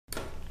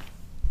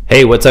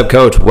Hey, what's up,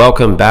 coach?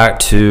 Welcome back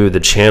to the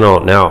channel.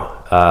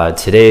 Now,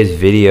 today's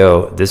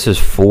video, this is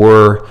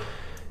for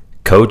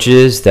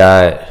coaches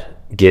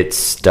that get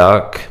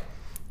stuck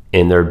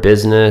in their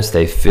business.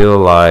 They feel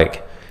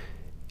like,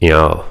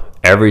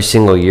 every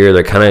single year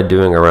they're kind of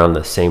doing around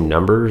the same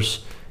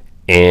numbers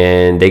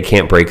and they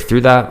can't break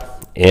through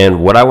that.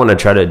 And what I want to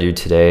try to do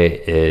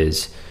today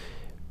is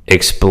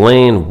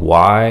explain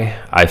why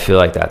I feel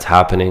like that's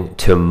happening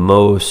to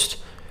most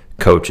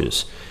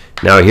coaches.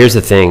 Now, here's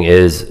the thing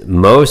is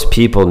most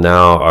people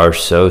now are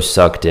so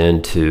sucked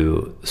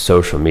into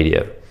social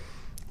media.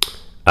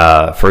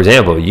 For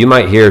example, you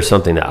might hear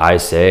something that I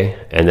say,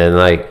 and then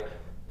like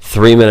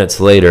 3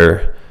 minutes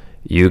later,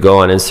 you go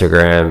on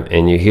Instagram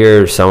and you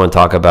hear someone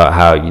talk about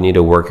how you need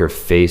to work your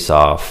face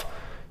off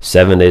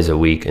 7 days a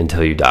week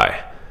until you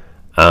die.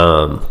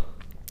 And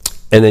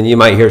then you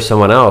might hear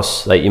someone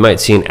else, like you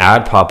might see an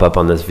ad pop up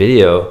on this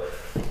video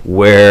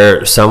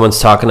where someone's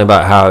talking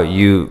about how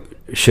you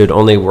should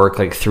only work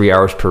like 3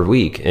 hours per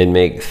week and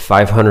make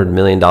 $500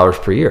 million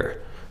per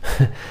year,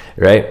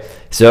 right?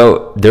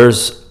 So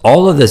there's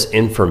all of this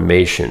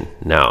information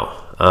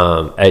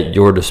now at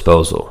your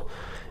disposal.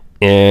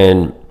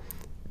 And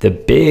the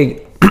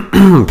big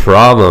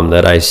problem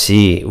that I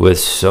see with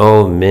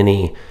so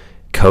many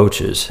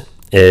coaches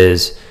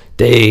is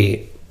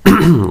they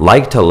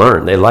like to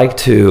learn. They like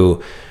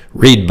to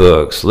read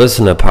books,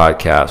 listen to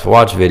podcasts,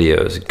 watch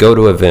videos, go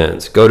to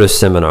events, go to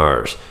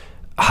seminars,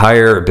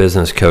 hire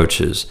business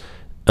coaches.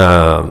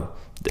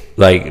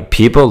 Like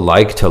people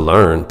like to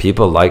learn,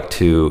 people like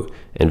to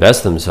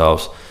invest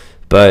themselves,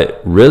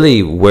 but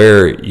really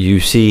where you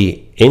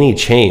see any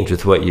change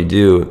with what you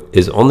do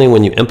is only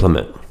when you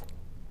implement,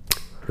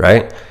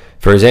 right?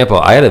 For example,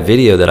 I had a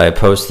video that I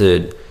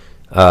posted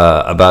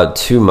about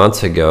 2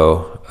 months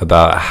ago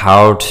about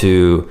how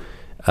to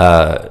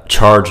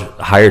charge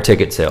higher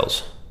ticket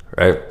sales,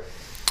 right?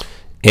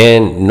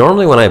 And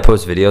normally when I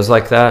post videos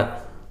like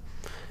that,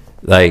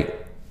 like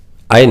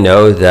I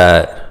know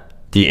that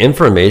the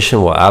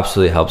information will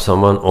absolutely help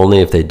someone only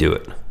if they do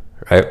it,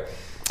 right?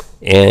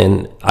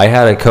 And I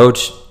had a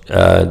coach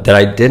that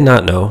I did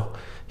not know.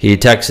 He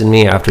texted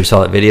me after he saw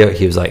that video.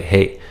 He was like,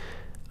 hey,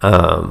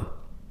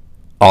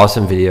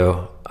 awesome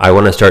video. I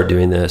want to start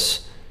doing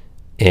this.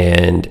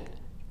 And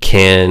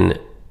can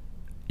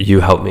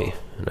you help me?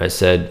 And I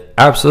said,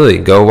 absolutely.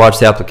 Go watch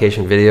the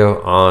application video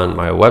on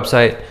my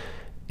website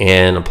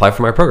and apply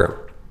for my program.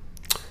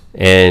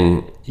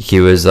 And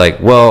he was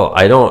like, well,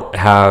 I don't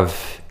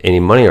have any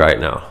money right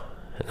now.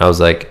 And I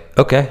was like,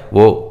 okay,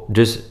 well,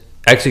 just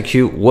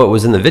execute what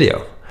was in the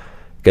video,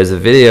 because the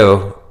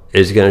video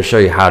is going to show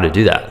you how to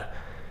do that,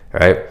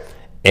 right?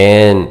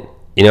 And,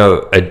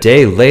 a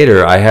day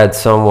later, I had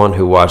someone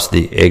who watched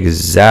the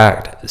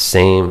exact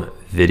same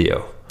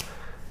video,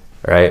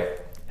 right?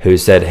 Who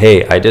said,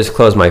 hey, I just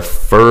closed my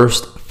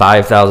first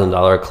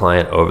 $5,000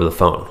 client over the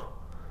phone,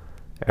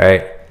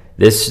 right?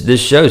 This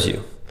shows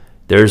you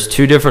there's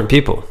two different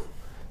people.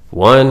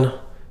 One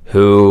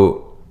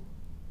who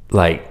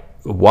like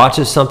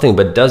watches something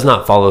but does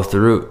not follow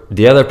through.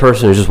 The other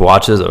person who just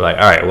watches it like,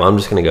 all right, well, I'm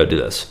just going to go do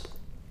this,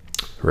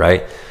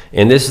 right?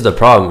 And this is the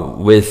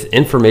problem with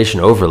information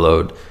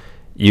overload.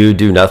 You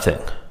do nothing,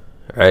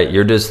 right?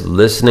 You're just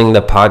listening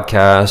to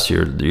podcasts,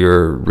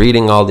 you're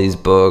reading all these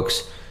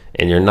books,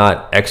 and you're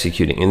not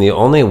executing. And the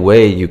only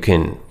way you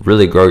can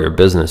really grow your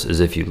business is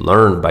if you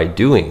learn by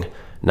doing,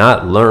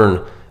 not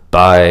learn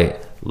by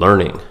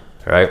learning,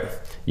 right?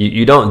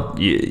 You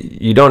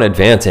don't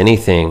advance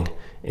anything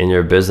in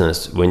your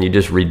business when you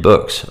just read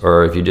books,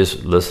 or if you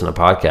just listen to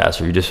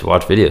podcasts, or you just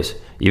watch videos.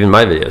 Even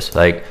my videos,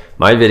 like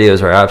my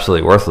videos are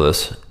absolutely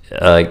worthless,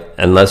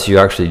 unless you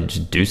actually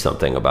just do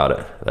something about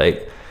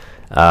it.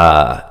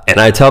 And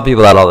I tell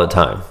people that all the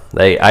time.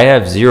 I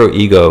have zero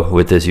ego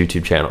with this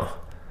YouTube channel.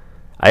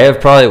 I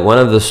have probably one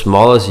of the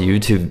smallest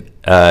YouTube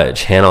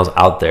channels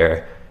out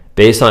there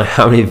based on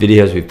how many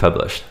videos we've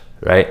published,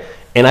 right?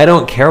 And I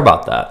don't care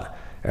about that.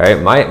 All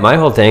right, my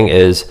whole thing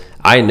is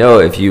I know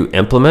if you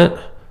implement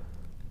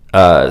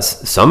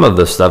some of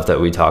the stuff that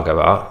we talk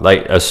about,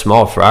 like a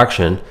small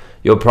fraction,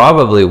 you'll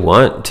probably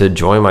want to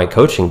join my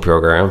coaching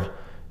program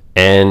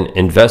and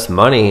invest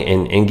money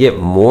and get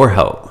more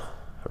help,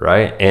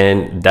 right?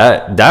 And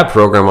that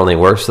program only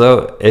works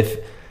though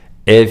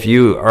if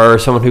you are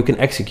someone who can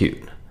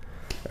execute,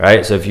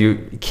 right? So if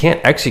you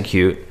can't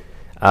execute,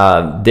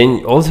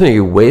 then ultimately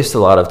you waste a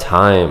lot of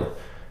time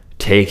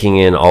taking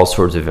in all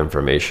sorts of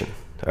information,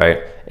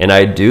 right? And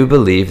I do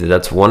believe that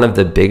that's one of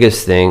the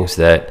biggest things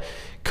that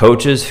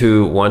coaches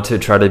who want to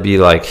try to be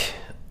like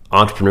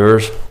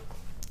entrepreneurs,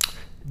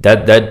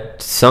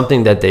 that's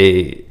something that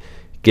they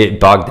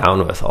get bogged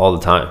down with all the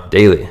time,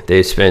 daily.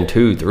 They spend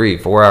 2, 3,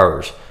 4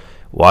 hours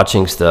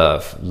watching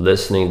stuff,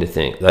 listening to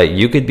things. Like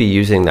you could be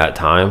using that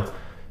time,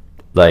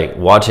 like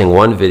watching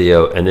one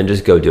video and then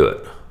just go do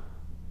it.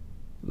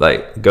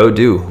 Like go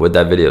do what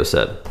that video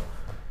said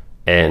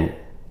and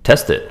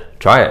test it,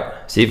 try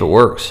it, see if it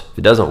works. If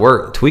it doesn't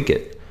work, tweak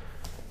it.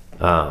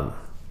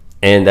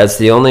 And that's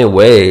the only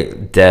way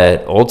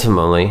that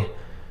ultimately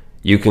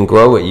you can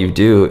grow what you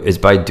do is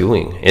by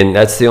doing. And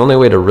that's the only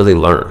way to really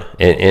learn.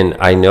 And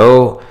I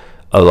know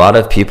a lot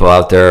of people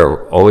out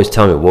there always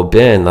tell me, well,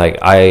 Ben, like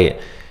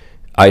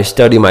I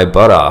study my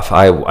butt off.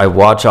 I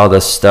watch all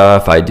this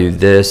stuff. I do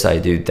this, I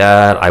do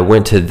that. I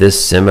went to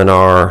this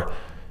seminar.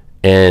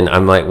 And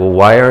I'm like, well,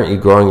 why aren't you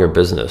growing your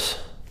business?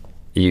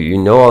 You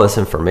know all this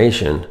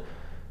information,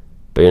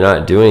 but you're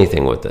not doing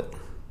anything with it,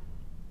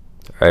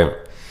 right?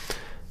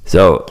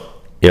 So,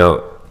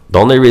 the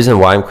only reason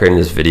why I'm creating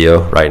this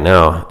video right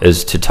now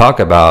is to talk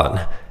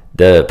about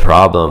the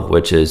problem,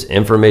 which is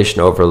information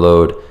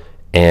overload,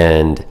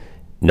 and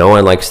no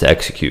one likes to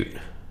execute.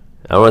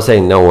 I don't want to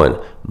say no one.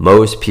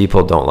 Most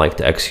people don't like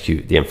to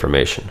execute the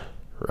information,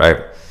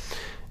 right?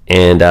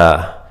 And,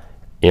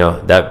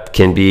 that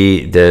can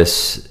be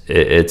this,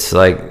 it's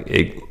like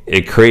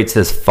it creates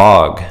this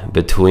fog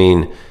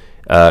between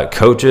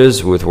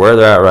coaches with where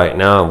they're at right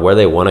now and where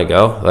they want to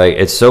go. Like,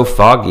 it's so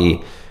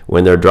foggy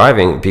when they're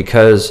driving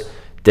because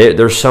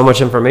there's so much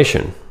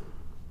information,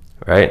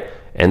 right?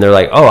 And they're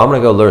like, oh, I'm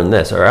going to go learn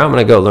this, or I'm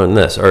going to go learn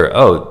this, or,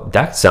 oh,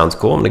 that sounds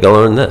cool, I'm going to go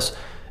learn this.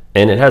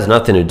 And it has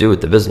nothing to do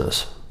with the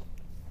business,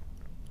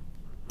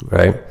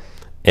 right?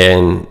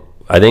 And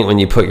I think when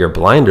you put your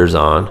blinders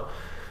on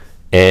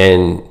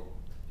and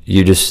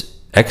you just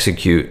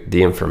execute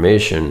the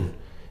information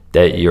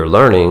that you're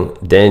learning,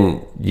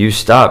 then you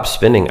stop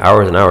spending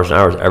hours and hours and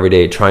hours every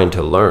day trying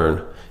to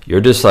learn.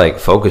 You're just like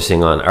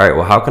focusing on, all right,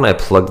 well, how can I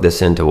plug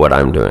this into what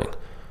I'm doing?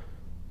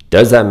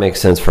 Does that make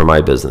sense for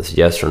my business?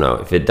 Yes or no?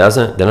 If it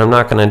doesn't, then I'm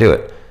not going to do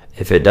it.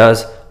 If it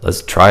does,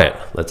 let's try it.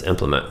 Let's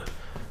implement,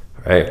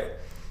 right?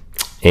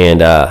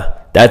 And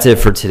that's it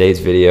for today's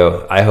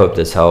video. I hope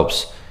this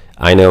helps.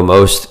 I know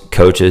most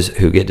coaches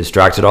who get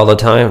distracted all the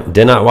time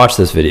did not watch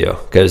this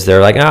video because they're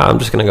like, I'm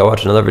just going to go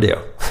watch another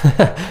video,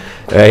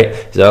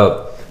 right?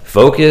 So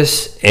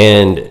focus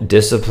and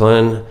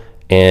discipline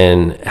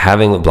and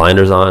having the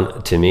blinders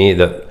on, to me,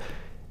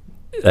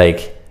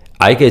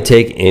 I could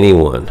take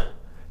anyone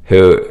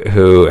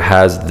who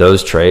has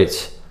those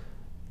traits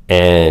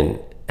and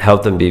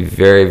help them be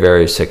very,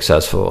 very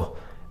successful,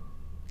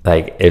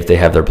 like if they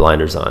have their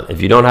blinders on.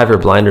 If you don't have your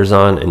blinders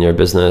on in your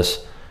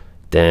business,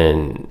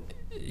 then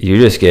you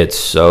just get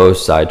so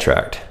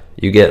sidetracked.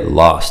 You get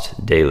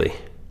lost daily,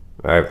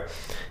 right?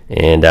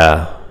 And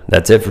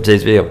that's it for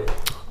today's video.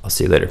 I'll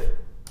see you later.